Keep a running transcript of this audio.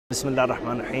Bismillah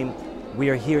ar-Rahman ar-Rahim. We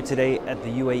are here today at the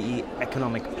UAE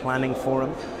Economic Planning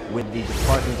Forum with the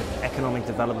Department of Economic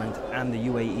Development and the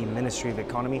UAE Ministry of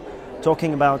Economy,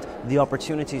 talking about the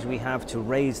opportunities we have to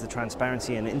raise the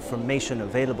transparency and information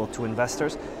available to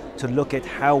investors, to look at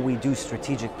how we do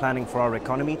strategic planning for our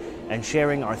economy and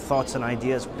sharing our thoughts and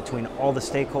ideas between all the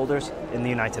stakeholders in the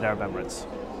United Arab Emirates.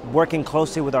 Working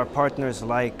closely with our partners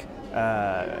like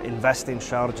Invest in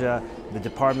Sharjah, the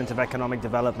Department of Economic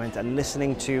Development, and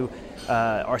listening to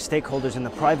our stakeholders in the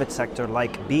private sector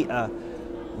like BIA,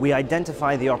 we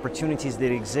identify the opportunities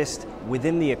that exist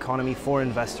within the economy for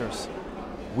investors.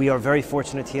 We are very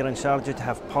fortunate here in Sharjah to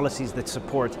have policies that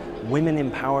support women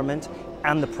empowerment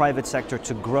and the private sector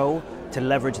to grow, to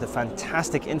leverage the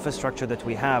fantastic infrastructure that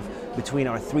we have between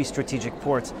our 3 strategic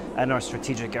ports and our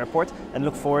strategic airport, and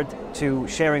look forward to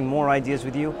sharing more ideas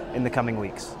with you in the coming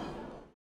weeks.